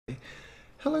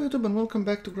Hello YouTube and welcome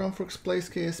back to GrunfWorks Plays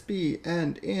KSP,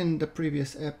 and in the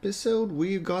previous episode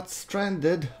we got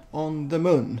stranded on the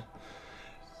moon.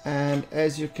 And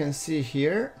as you can see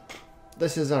here,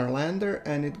 this is our lander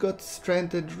and it got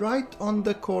stranded right on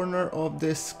the corner of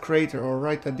this crater, or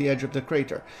right at the edge of the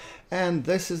crater. And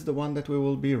this is the one that we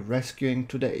will be rescuing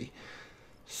today.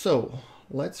 So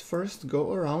let's first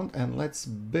go around and let's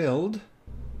build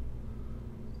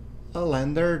a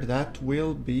lander that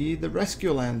will be the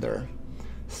rescue lander.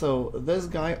 So this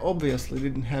guy obviously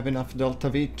didn't have enough delta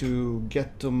V to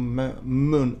get to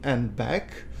moon and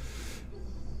back,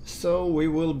 so we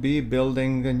will be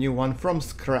building a new one from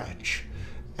scratch.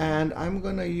 And I'm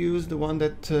gonna use the one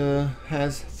that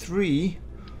has 3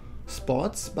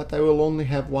 spots, but I will only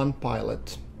have 1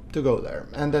 pilot to go there,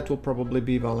 and that will probably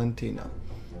be Valentina.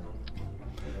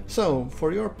 So,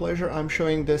 for your pleasure, I'm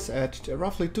showing this at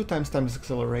roughly 2 times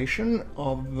acceleration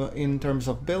in terms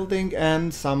of building,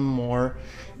 and some more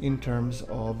in terms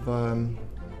of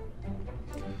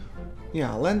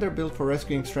lander built for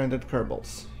rescuing stranded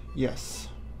Kerbals. Yes.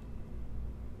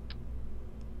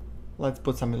 Let's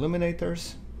put some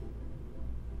illuminators.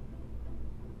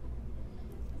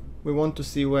 We want to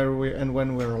see where we and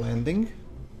when we're landing.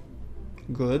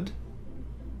 Good.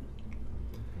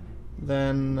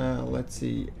 Then let's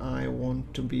see, I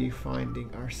want to be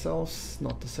finding ourselves,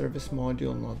 not the service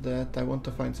module, not that. I want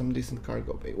to find some decent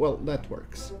cargo bay. Well, that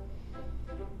works.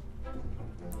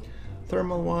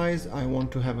 Thermal wise, I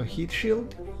want to have a heat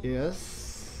shield.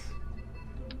 Yes.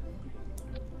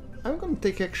 I'm gonna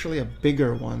take actually a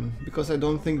bigger one, because I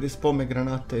don't think this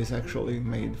pomegranate is actually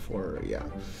made for,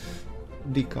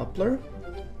 decoupler.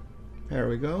 There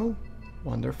we go.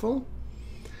 Wonderful.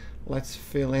 Let's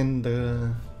fill in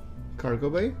the cargo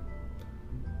bay.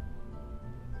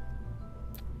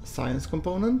 Science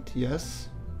component, yes,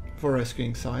 for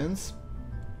rescuing science.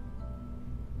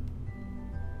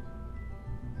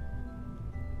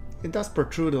 It does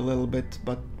protrude a little bit,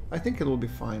 but I think it will be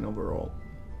fine overall.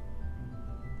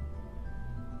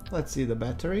 Let's see the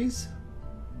batteries.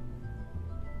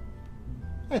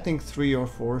 I think 3 or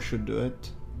 4 should do it.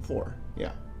 4,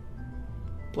 yeah.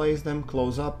 Place them,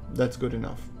 close up, that's good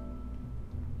enough.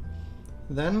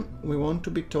 Then we want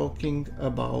to be talking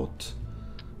about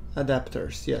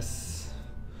adapters, yes.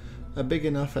 A big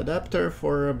enough adapter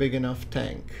for a big enough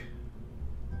tank.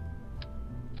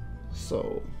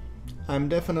 So I'm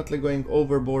definitely going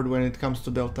overboard when it comes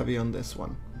to delta V on this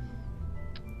one.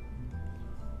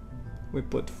 We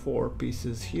put 4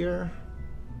 pieces here.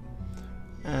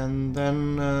 And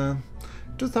then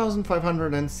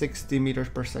 2560 meters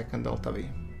per second delta V.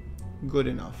 Good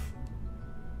enough.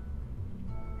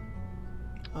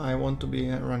 I want to be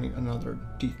running another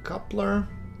decoupler.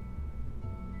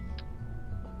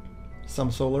 Some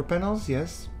solar panels,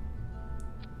 yes.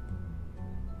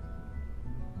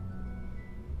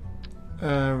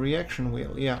 Reaction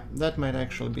wheel, yeah, that might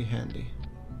actually be handy.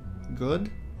 Good.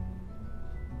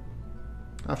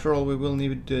 After all, we will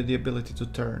need the ability to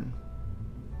turn.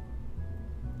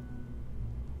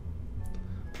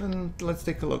 And let's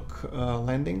take a look.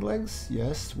 Landing legs,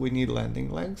 yes, we need landing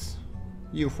legs.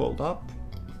 You fold up.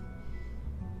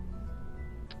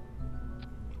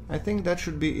 I think that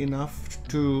should be enough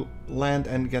to land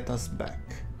and get us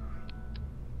back.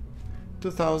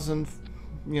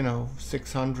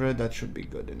 2600, that should be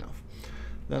good enough.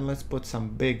 Then let's put some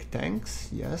big tanks,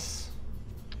 yes.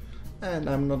 And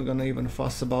I'm not gonna even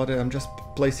fuss about it, I'm just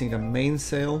placing a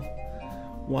mainsail.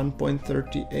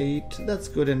 1.38, that's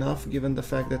good enough given the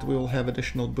fact that we will have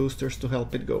additional boosters to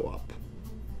help it go up.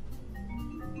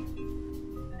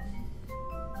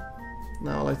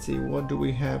 Now let's see, what do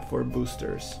we have for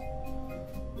boosters?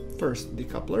 First,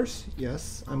 decouplers,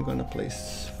 yes, I'm gonna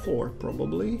place 4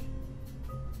 probably.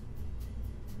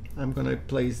 I'm gonna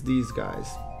place these guys.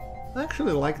 I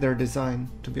actually like their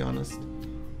design, to be honest.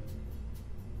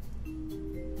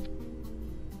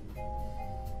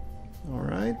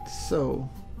 Alright, so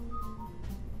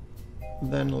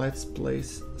then let's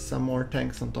place some more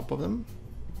tanks on top of them.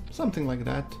 Something like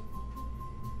that.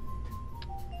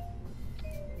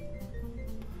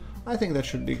 I think that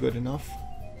should be good enough.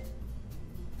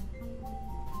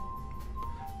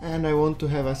 And I want to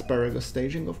have asparagus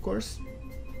staging, of course.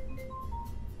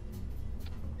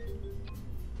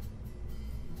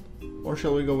 Or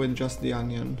shall we go with just the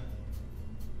onion?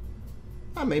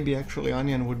 Maybe actually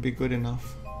onion would be good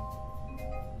enough.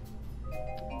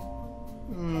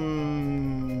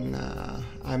 Nah,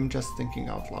 I'm just thinking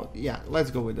out loud. Yeah, let's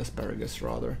go with asparagus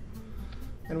rather.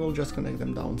 And we'll just connect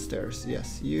them downstairs.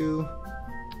 Yes, you.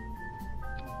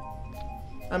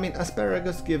 I mean,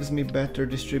 asparagus gives me better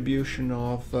distribution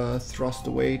of thrust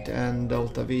to weight and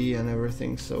delta V and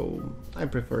everything, so I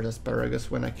prefer asparagus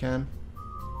when I can.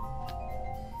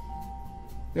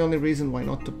 The only reason why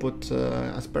not to put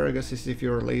asparagus is if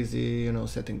you're lazy, you know,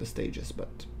 setting the stages,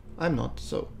 but I'm not,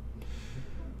 so.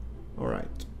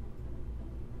 Alright.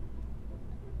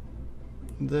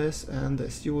 This and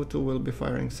this. You two will be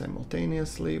firing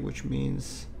simultaneously, which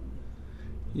means,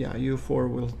 yeah, you four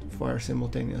will fire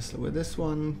simultaneously with this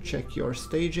one. Check your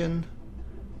staging.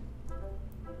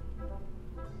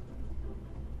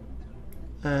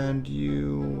 And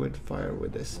you would fire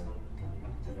with this.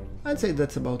 I'd say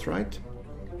that's about right.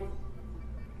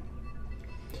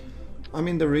 I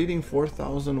mean, the reading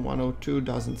 4102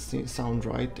 doesn't sound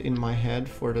right in my head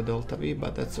for the delta V,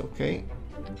 but that's okay.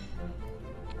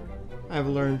 I've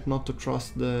learned not to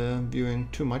trust the viewing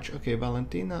too much. Okay,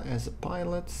 Valentina as a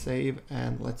pilot, save,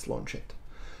 and let's launch it.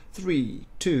 3,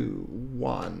 2,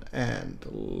 1,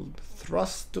 and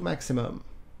thrust to maximum.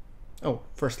 Oh,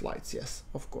 first lights, yes,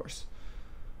 of course.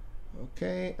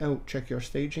 Okay, oh, check your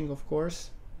staging, of course.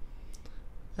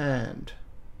 And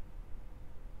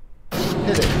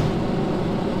hit it.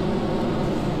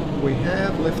 We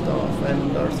have liftoff,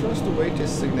 and our thrust to weight is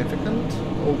significant,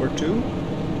 over 2.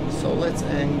 So let's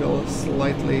angle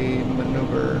slightly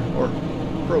maneuver or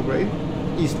prograde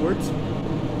eastwards.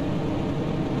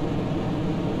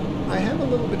 I have a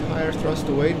little bit higher thrust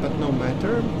to weight, but no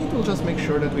matter. It will just make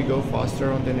sure that we go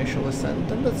faster on the initial ascent,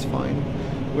 and that's fine.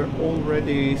 We're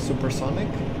already supersonic,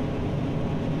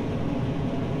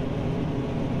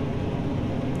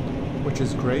 which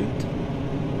is great.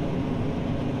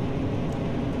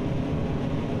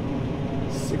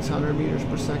 600 meters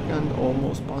per second,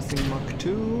 almost passing Mach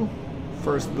 2.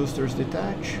 First boosters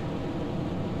detach.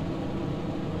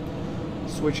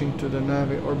 Switching to the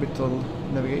orbital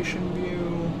navigation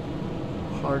view.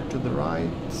 Hard to the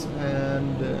right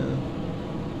and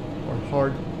or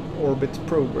hard orbit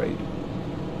prograde.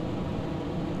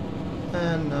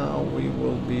 And now we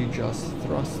will be just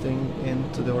thrusting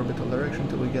into the orbital direction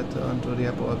till we get onto the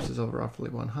apoapsis of roughly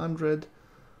 100.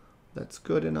 That's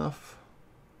good enough.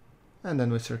 And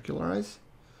then we circularize.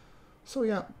 So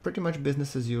yeah, pretty much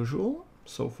business as usual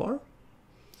so far.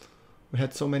 We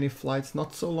had so many flights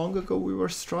not so long ago. We were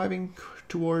striving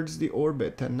towards the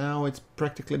orbit, and now it's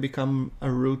practically become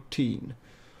a routine.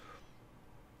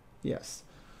 Yes.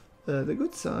 The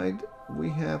good side, we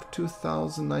have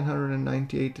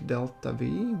 2,998 delta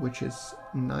V, which is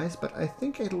nice, but I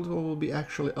think it will be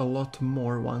actually a lot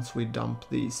more once we dump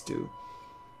these two.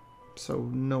 So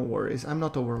no worries, I'm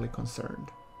not overly concerned.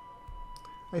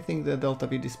 I think the delta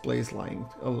V display is lying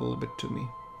a little bit to me.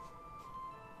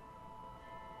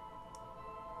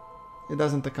 It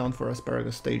doesn't account for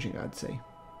asparagus staging, I'd say.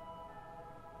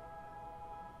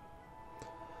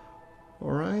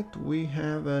 Alright, we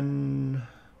have an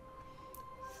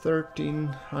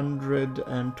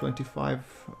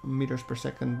 1325 meters per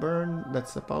second burn.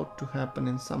 That's about to happen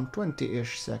in some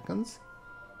 20-ish seconds.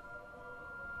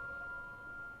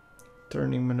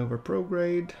 Turning maneuver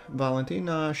prograde.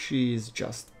 Valentina, she's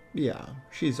just, yeah,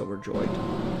 she's overjoyed.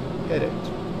 Hit it.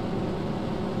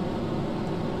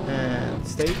 And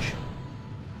stage.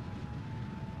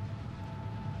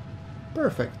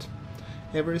 Perfect.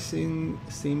 Everything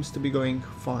seems to be going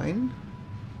fine.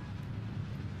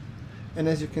 And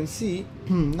as you can see,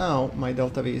 now my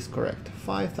delta V is correct.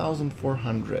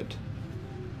 5,400.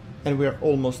 And we are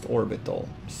almost orbital.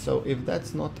 So if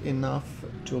that's not enough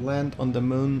to land on the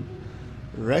moon,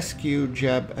 rescue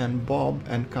Jeb and Bob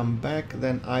and come back,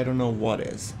 then I don't know what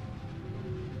is.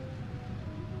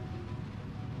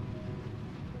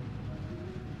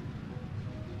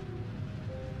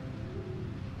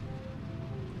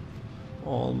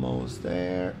 Almost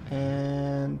there,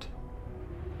 and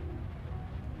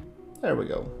there we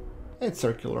go. It's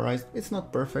circularized. It's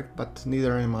not perfect, but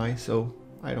neither am I, so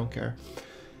I don't care.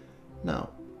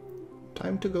 Now,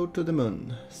 time to go to the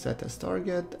moon. Set as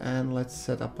target, and let's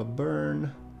set up a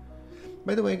burn.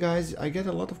 By the way, guys, I get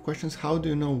a lot of questions. How do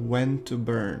you know when to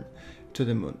burn to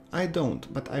the moon? I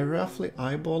don't, but I roughly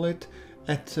eyeball it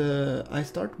at... I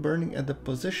start burning at the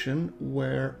position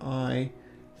where I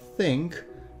think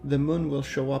the moon will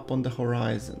show up on the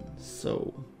horizon.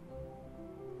 So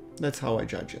that's how I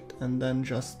judge it, and then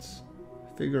just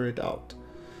figure it out.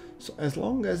 So as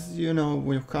long as, you know,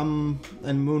 when you come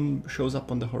and moon shows up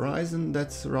on the horizon,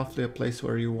 that's roughly a place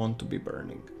where you want to be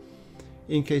burning.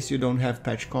 In case you don't have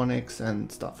patch conics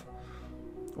and stuff.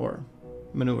 Or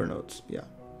maneuver nodes, yeah.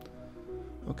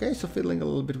 Okay, so fiddling a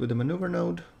little bit with the maneuver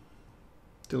node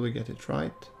till we get it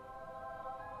right.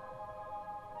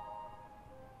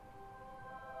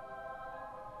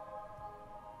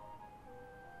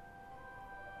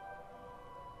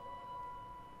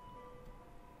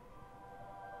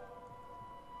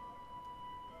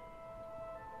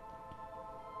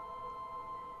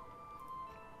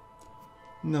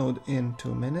 Node in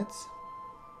 2 minutes.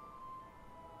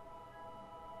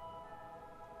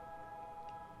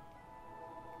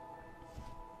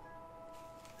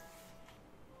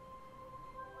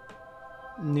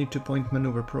 Need to point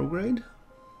maneuver prograde.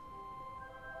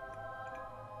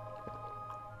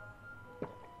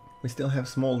 We still have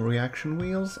small reaction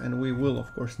wheels, and we will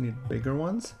of course need bigger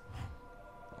ones.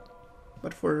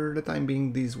 But for the time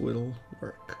being, these will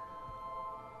work.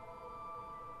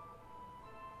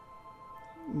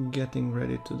 Getting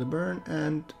ready to the burn,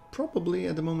 and probably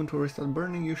at the moment where we start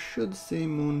burning, you should see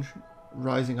Mun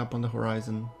rising up on the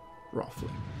horizon,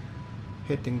 roughly.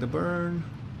 Hitting the burn.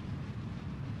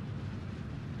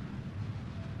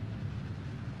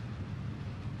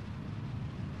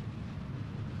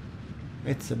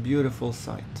 It's a beautiful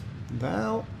sight.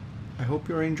 Well, I hope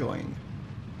you're enjoying.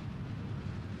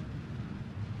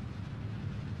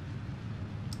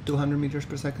 200 meters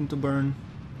per second to burn.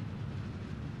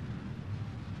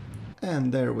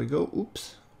 And there we go.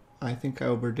 Oops, I think I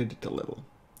overdid it a little.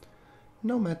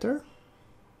 No matter.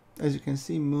 As you can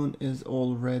see, Mun is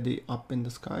already up in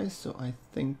the sky, so I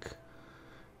think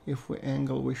if we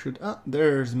angle we should... Ah,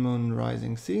 there's Mun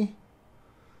rising, see?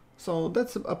 So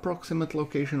that's the approximate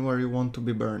location where you want to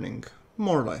be burning,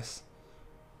 more or less.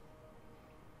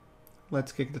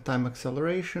 Let's kick the time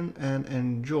acceleration and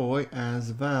enjoy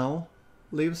as Val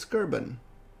leaves Kerbal.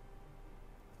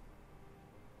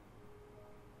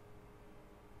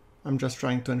 I'm just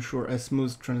trying to ensure a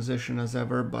smooth transition as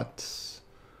ever, but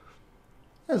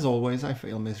as always I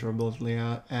fail miserably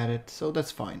at it, so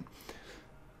that's fine.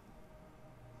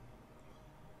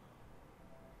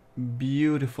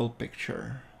 Beautiful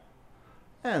picture.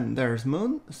 And there's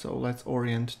Mun, so let's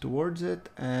orient towards it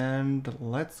and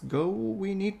let's go.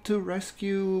 We need to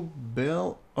rescue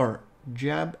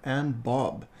Jeb and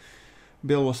Bob.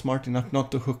 Bill was smart enough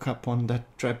not to hook up on that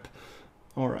trip.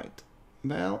 Alright,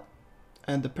 well,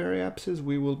 at the periapsis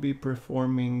we will be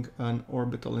performing an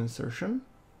orbital insertion.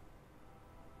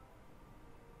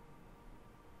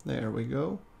 There we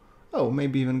go. Oh,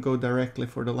 maybe even go directly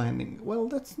for the landing. Well,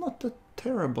 that's not a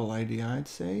terrible idea, I'd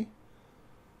say.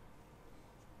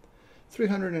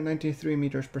 393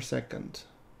 meters per second.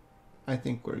 I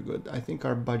think we're good. I think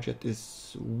our budget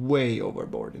is way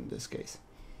overboard in this case.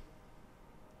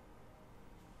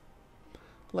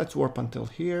 Let's warp until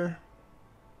here.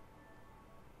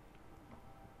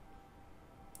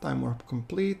 Time warp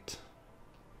complete.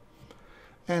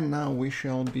 And now we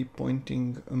shall be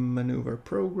pointing a maneuver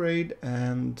prograde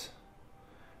and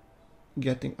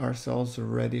getting ourselves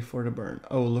ready for the burn.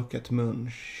 Oh, look at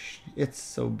Mun. It's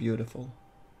so beautiful.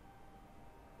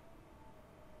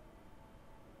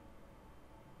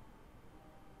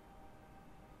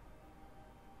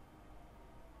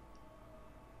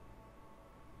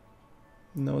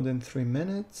 Node in 3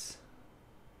 minutes.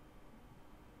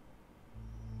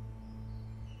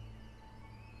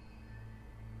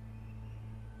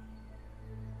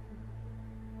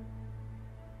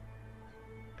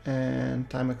 And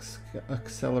time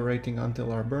accelerating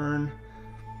until our burn.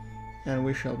 And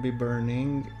we shall be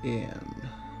burning in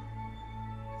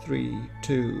 3,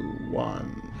 2,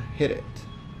 1, hit it.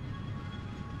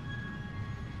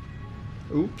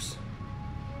 Oops.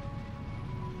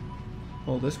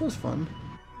 Well, this was fun.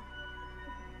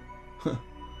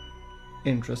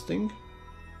 Interesting.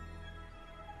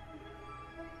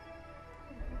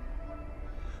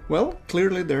 Well,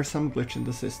 clearly there's some glitch in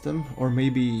the system, or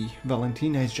maybe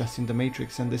Valentina is just in the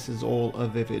Matrix and this is all a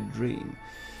vivid dream.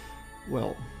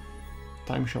 Well,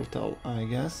 time shall tell, I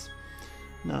guess.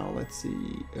 Now, let's see,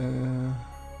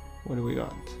 what do we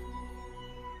got?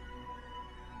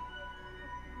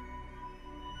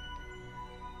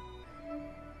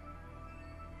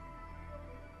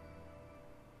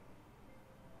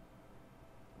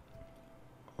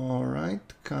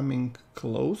 Alright, coming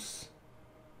close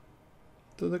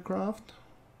to the craft.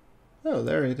 Oh,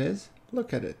 there it is.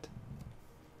 Look at it.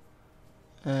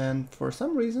 And for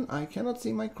some reason I cannot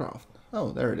see my craft.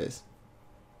 Oh, there it is.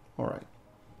 Alright.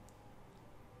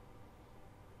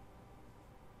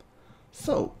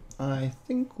 So, I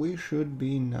think we should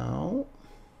be now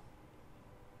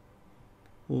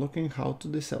looking how to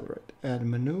decelerate. Add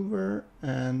maneuver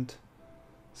and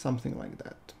something like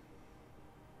that.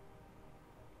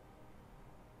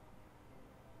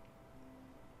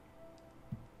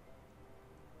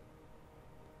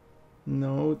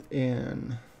 Node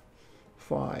in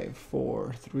 5,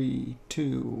 4, 3,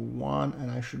 2, 1,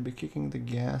 and I should be kicking the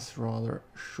gas rather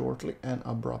shortly and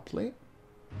abruptly.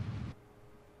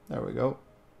 There we go.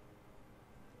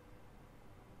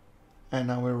 And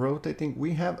now we're rotating.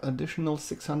 We have additional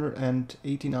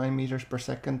 689 meters per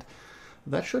second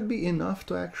That should be enough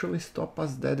to actually stop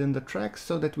us dead in the tracks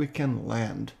so that we can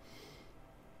land.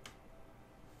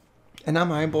 And I'm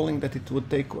eyeballing that it would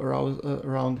take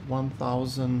around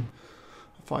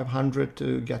 1,500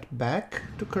 to get back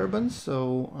to Kerbal,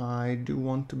 so I do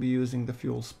want to be using the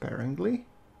fuel sparingly.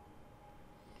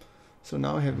 So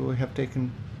now we have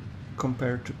taken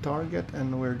compared to target,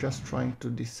 and we're just trying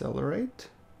to decelerate.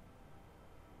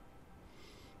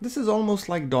 This is almost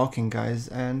like docking, guys,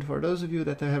 and for those of you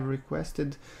that have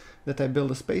requested that I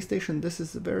build a space station, this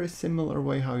is a very similar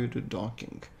way how you do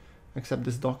docking, except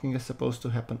this docking is supposed to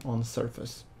happen on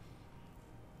surface.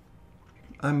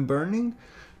 I'm burning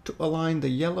to align the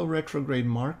yellow retrograde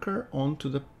marker onto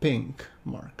the pink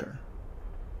marker.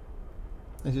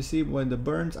 As you see, when the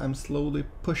burns, I'm slowly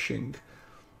pushing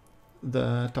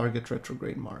the target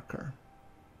retrograde marker.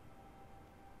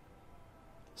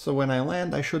 So when I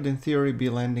land, I should in theory be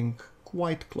landing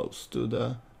quite close to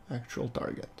the actual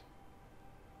target.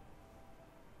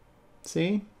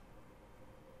 See?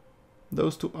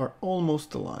 Those two are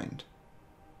almost aligned.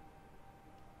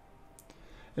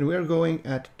 And we are going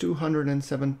at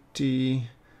 270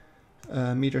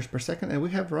 meters per second, and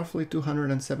we have roughly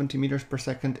 270 meters per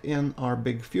second in our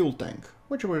big fuel tank,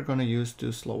 which we're going to use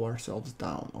to slow ourselves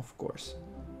down, of course.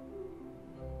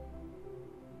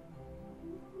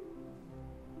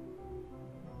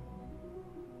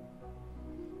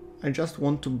 I just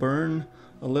want to burn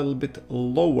a little bit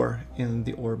lower in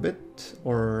the orbit,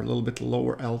 or a little bit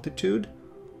lower altitude,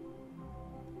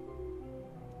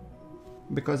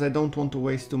 because I don't want to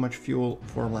waste too much fuel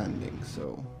for landing.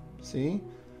 So, see?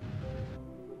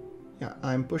 Yeah,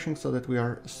 I'm pushing so that we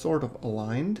are sort of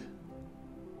aligned.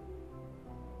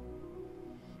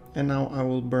 And now I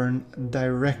will burn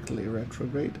directly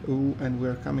retrograde. Ooh, and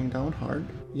we're coming down hard.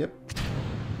 Yep.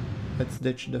 Let's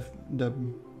ditch the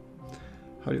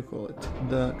how do you call it?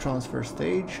 The transfer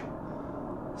stage.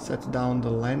 Set down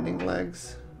the landing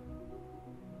legs.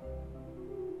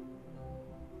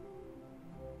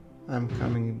 I'm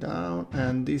coming down,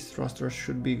 and these thrusters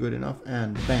should be good enough,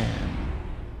 and bam!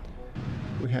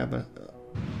 We have a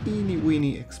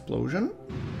eeny-weeny explosion.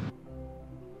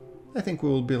 I think we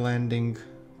will be landing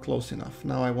close enough.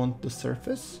 Now I want the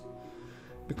surface,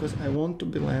 because I want to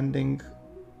be landing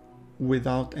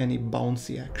without any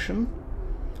bouncy action.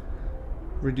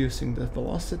 Reducing the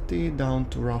velocity down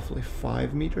to roughly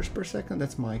 5 meters per second.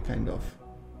 That's my kind of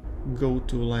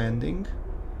go-to landing.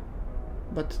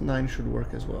 But 9 should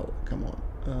work as well. Come on.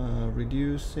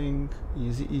 Reducing.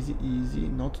 Easy, easy, easy.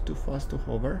 Not too fast to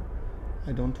hover.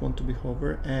 I don't want to be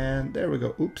hover. And there we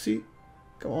go. Oopsie.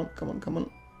 Come on, come on, come on.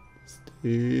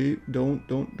 Stay. Don't.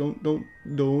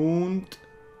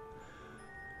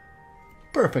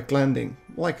 Perfect landing.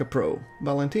 Like a pro.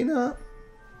 Valentina,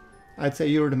 I'd say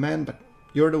you're the man, but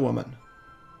you're the woman.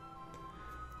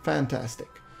 Fantastic.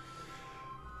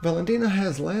 Valentina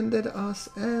has landed us,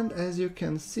 and as you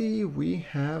can see, we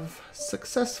have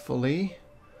successfully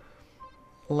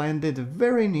landed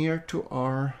very near to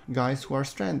our guys who are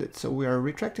stranded. So we are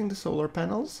retracting the solar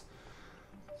panels,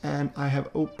 and I have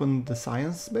opened the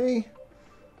science bay.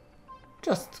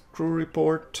 Just crew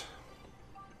report.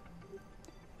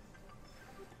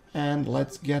 And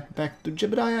let's get back to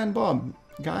Jeb and Bob.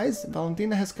 Guys,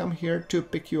 Valentina has come here to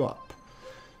pick you up.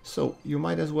 So you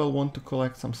might as well want to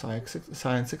collect some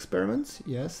science experiments.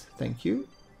 Yes, thank you.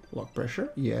 Log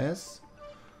pressure. Yes.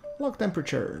 Log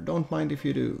temperature. Don't mind if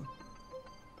you do.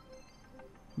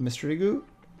 Mystery goo.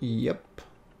 Yep.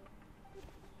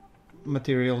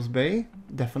 Materials bay.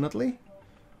 Definitely.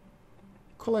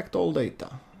 Collect all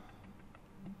data.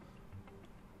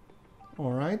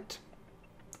 Alright.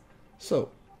 So,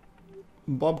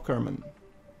 Bob Kerman,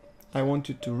 I want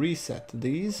you to reset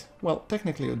these. Well,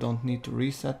 technically you don't need to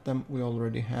reset them. We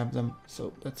already have them,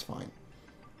 so that's fine.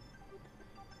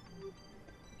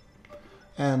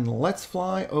 And let's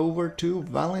fly over to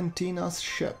Valentina's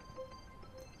ship,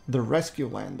 the rescue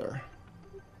lander.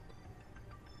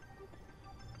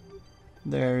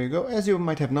 There you go. As you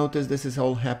might have noticed, this is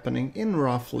all happening in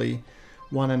roughly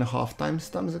 1.5 times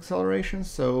thumbs acceleration,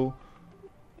 so...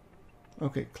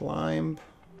 Okay, climb.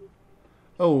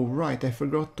 Oh, right, I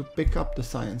forgot to pick up the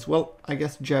science. Well, I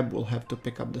guess Jeb will have to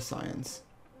pick up the science.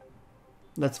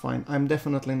 That's fine. I'm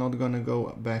definitely not gonna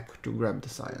go back to grab the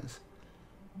science.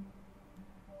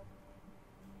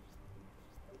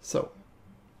 So.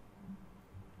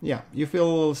 Yeah, you feel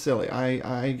a little silly.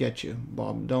 I get you,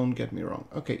 Bob. Don't get me wrong.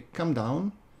 Okay, come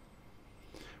down.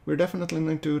 We're definitely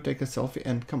going to take a selfie,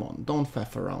 and come on, don't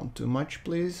faff around too much,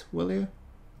 please, will you?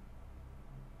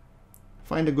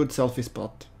 Find a good selfie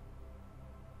spot.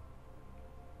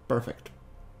 Perfect.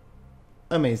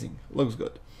 Amazing. Looks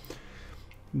good.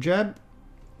 Jeb,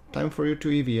 time for you to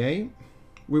EVA.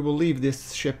 We will leave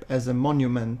this ship as a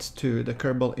monument to the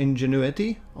Kerbal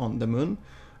ingenuity on the moon.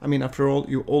 I mean, after all,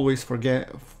 you always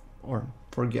forget,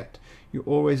 you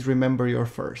always remember your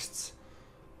firsts.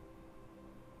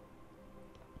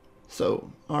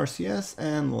 So, RCS,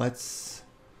 and let's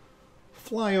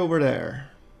fly over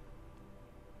there.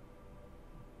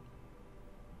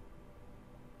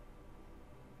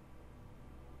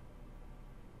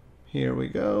 Here we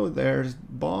go, there's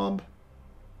Bob.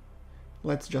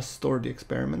 Let's just store the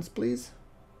experiments, please.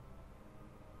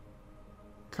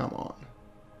 Come on.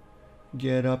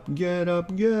 Get up, get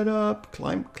up, get up.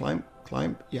 Climb, climb,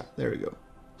 climb. Yeah, there we go.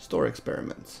 Store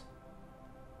experiments.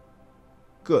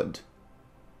 Good.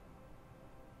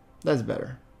 That's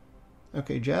better.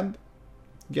 Okay, Jeb,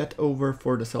 get over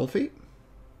for the selfie.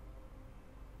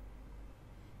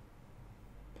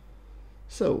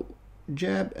 So,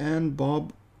 Jeb and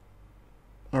Bob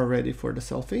are ready for the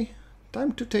selfie.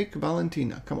 Time to take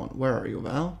Valentina. Come on, where are you,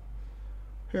 Val?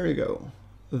 Here you go.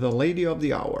 The lady of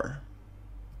the hour.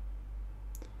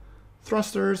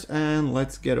 Thrusters, and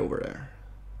let's get over there.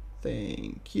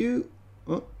 Thank you.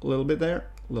 Oh, a little bit there,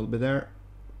 a little bit there.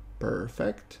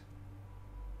 Perfect.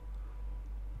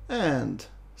 And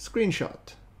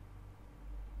screenshot.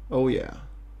 Oh yeah.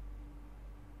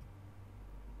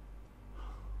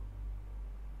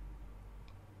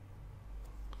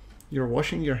 You're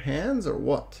washing your hands or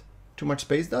what? Too much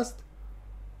space dust?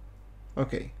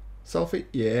 Okay, selfie.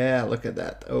 Yeah, look at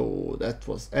that. Oh, that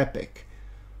was epic.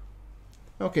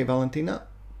 Okay, Valentina,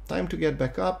 time to get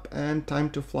back up and time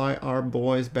to fly our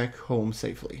boys back home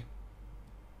safely.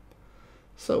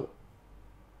 So,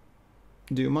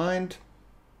 do you mind?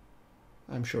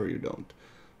 I'm sure you don't.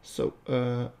 So,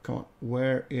 come on,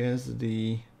 where is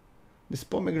this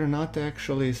pomegranate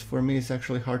actually is, for me, it's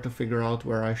actually hard to figure out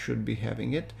where I should be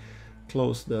having it.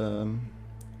 Close the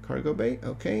cargo bay.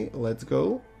 Okay, let's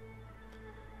go.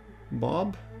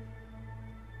 Bob.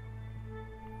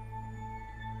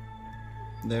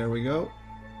 There we go.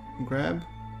 Grab.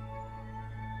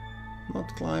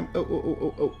 Not climb. Oh, oh, oh,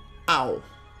 oh, oh. Ow!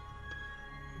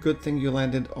 Good thing you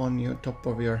landed on your top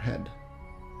of your head.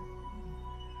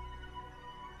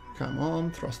 Come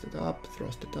on, thrust it up,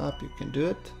 you can do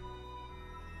it.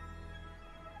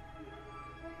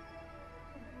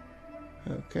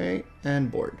 Okay, and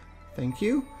board. Thank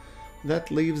you. That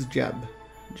leaves Jeb.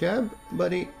 Jeb,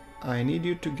 buddy, I need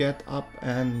you to get up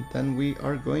and then we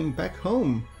are going back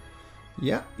home.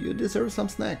 Yeah, you deserve some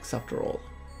snacks after all.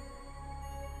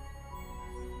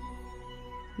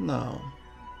 Now,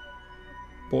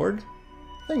 board?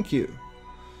 Thank you.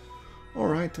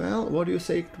 Alright, well, what do you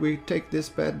say we take this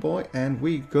bad boy and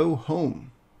we go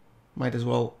home? Might as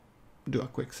well do a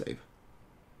quick save.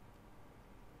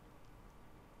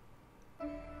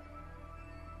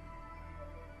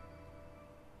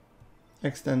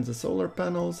 Extend the solar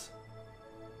panels.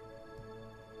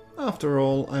 After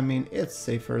all, I mean, it's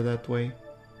safer that way.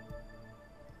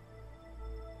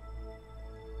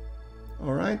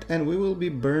 Alright, and we will be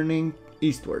burning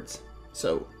eastwards.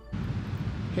 So,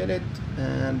 hit it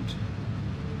and...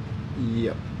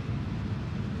 yep.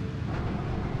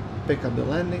 Pick up the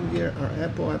landing gear. Our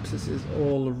apoapsis is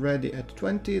already at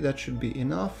 20. That should be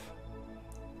enough.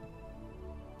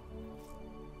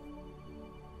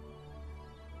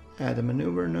 Add a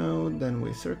maneuver node, then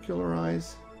we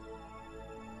circularize.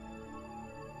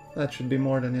 That should be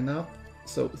more than enough.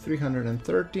 So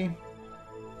 330.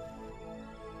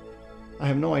 I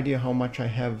have no idea how much I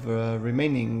have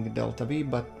remaining delta V,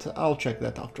 but I'll check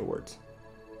that afterwards.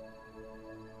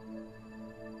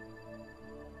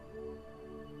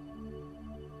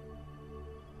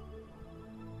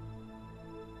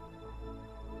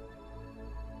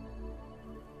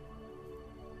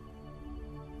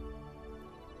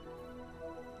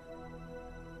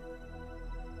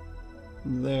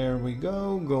 There we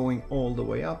go, going all the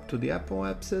way up to the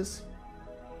apoapsis.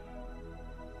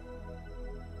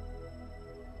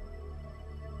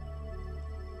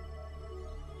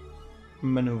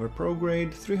 Maneuver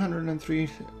prograde,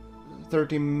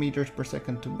 330 meters per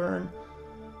second to burn.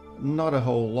 Not a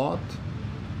whole lot.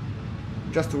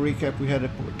 Just to recap, we had a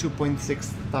 2.6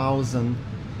 thousand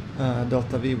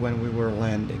delta V when we were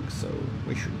landing, so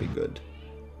we should be good.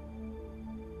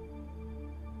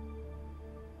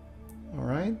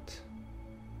 Alright,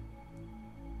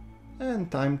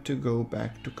 and time to go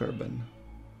back to Kerbal.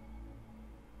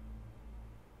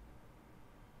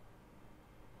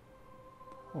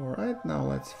 Alright, now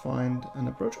let's find an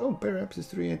approach. Oh, perhaps it's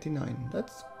 389,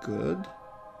 that's good.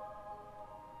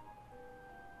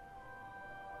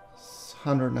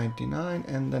 199,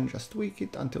 and then just tweak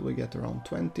it until we get around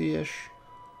 20-ish.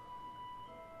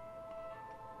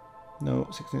 No,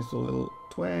 16 is too little.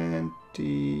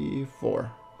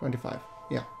 24, 25.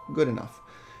 Yeah, good enough.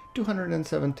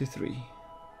 273.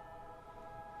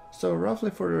 So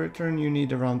roughly for the return you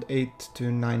need around 8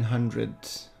 to 900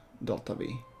 delta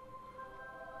V.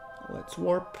 Let's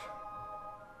warp.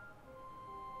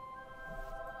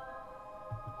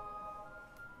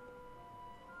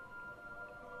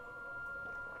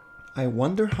 I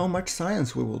wonder how much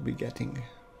science we will be getting.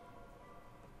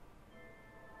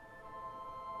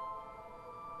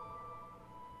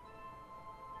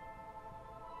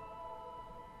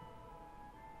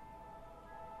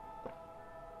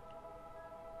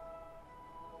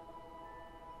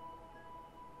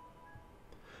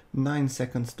 Nine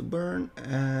seconds to burn,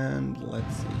 and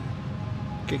let's see.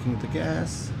 Kicking the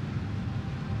gas.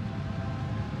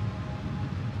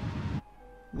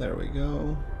 There we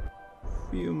go.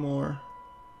 Few more.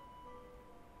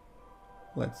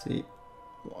 Let's see.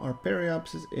 Our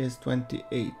periapsis is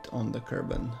 28 on the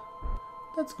Kerbal.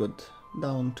 That's good.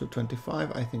 Down to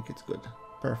 25, I think it's good.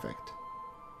 Perfect.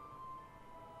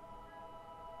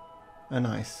 A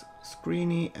nice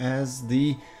screeny as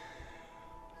the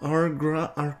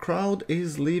our crowd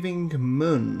is leaving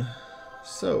Mun.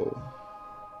 So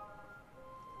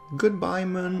goodbye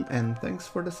Mun, and thanks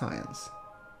for the science.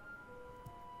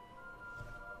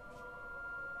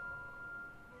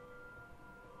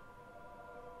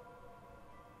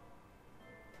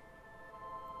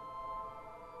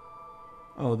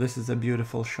 Oh, this is a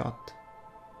beautiful shot.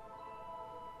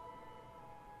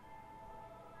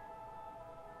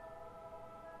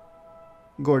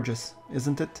 Gorgeous,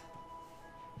 isn't it?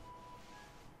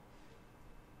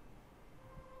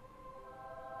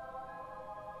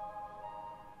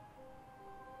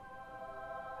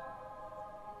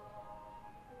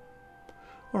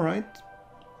 Alright,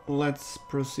 let's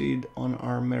proceed on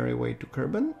our merry way to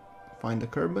Kerbal. Find the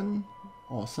Kerbal,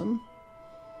 awesome.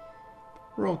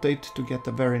 Rotate to get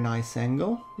a very nice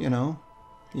angle, you know.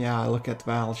 Yeah, look at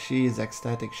Val, she is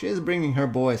ecstatic. She is bringing her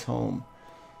boys home.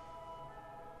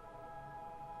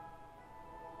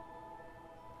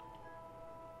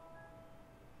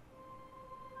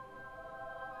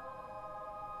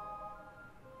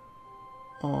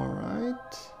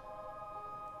 Alright.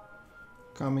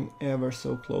 Coming ever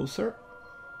so closer.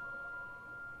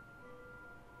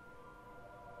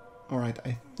 Alright,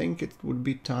 I think it would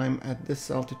be time at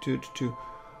this altitude to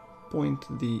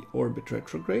point the orbit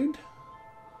retrograde,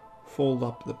 fold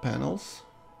up the panels,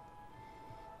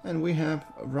 and we have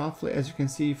roughly, as you can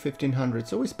see, 1500.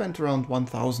 So we spent around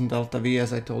 1000 delta V,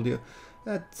 as I told you.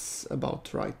 That's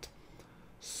about right.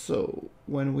 So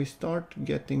when we start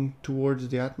getting towards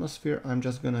the atmosphere, I'm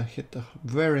just gonna hit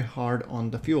very hard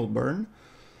on the fuel burn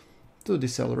to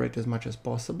decelerate as much as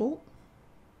possible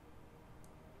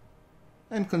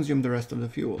and consume the rest of the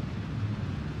fuel.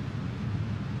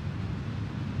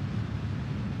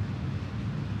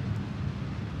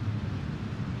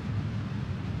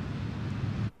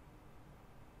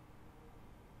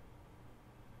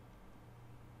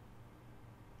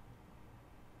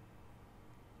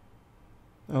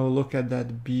 Oh, look at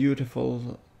that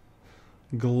beautiful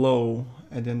glow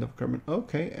at the end of Kerbal.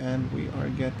 Okay, and we are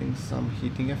getting some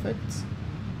heating effects.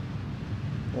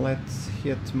 Let's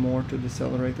hit more to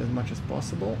decelerate as much as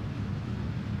possible.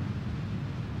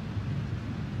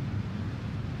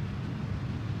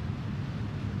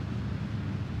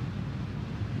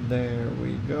 There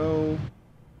we go.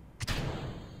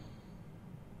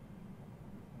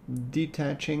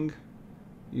 Detaching.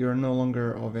 You're no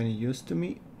longer of any use to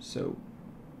me, so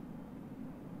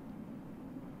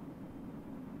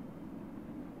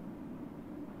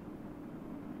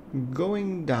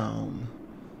going down.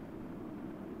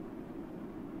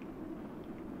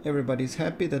 Everybody's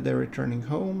happy that they're returning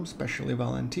home, especially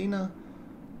Valentina.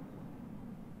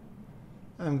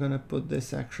 I'm gonna put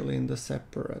this actually in the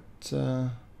separate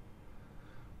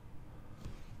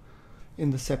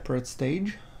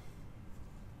stage.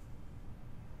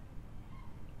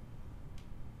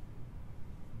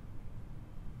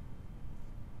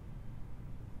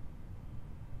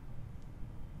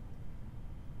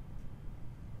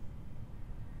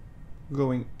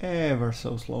 Going ever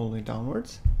so slowly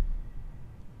downwards.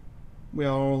 We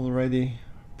are already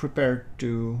prepared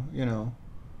to, you know,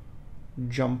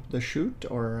 jump the chute,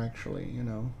 or actually, you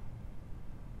know,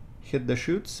 hit the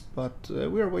chutes, but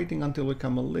we are waiting until we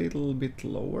come a little bit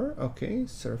lower. Okay,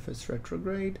 surface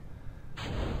retrograde,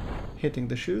 hitting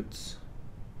the chutes.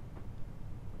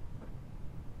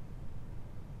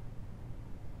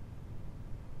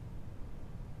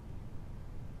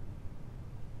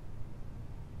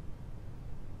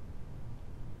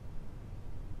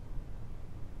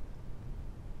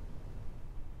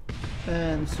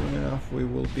 And soon enough we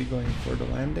will be going for the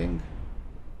landing.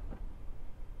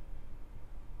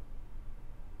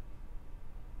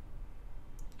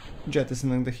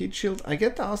 Jettisoning the heat shield. I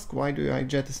get asked why do I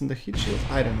jettison the heat shield?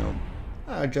 I don't know.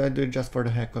 I do it just for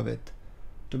the heck of it,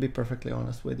 to be perfectly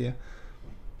honest with you.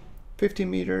 50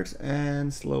 meters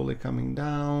and slowly coming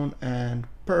down, and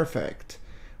perfect.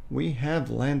 We have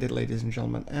landed, ladies and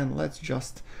gentlemen, and let's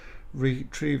just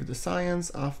retrieve the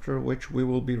science, after which we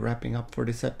will be wrapping up for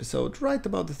this episode right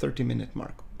about the 30-minute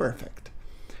mark. Perfect.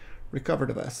 Recover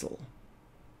the vessel.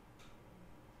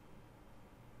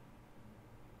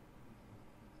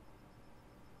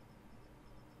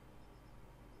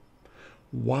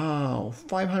 Wow,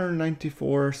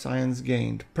 594 science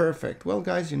gained. Perfect. Well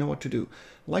guys, you know what to do.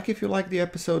 Like if you like the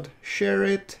episode, share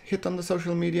it, hit on the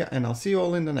social media, and I'll see you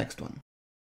all in the next one.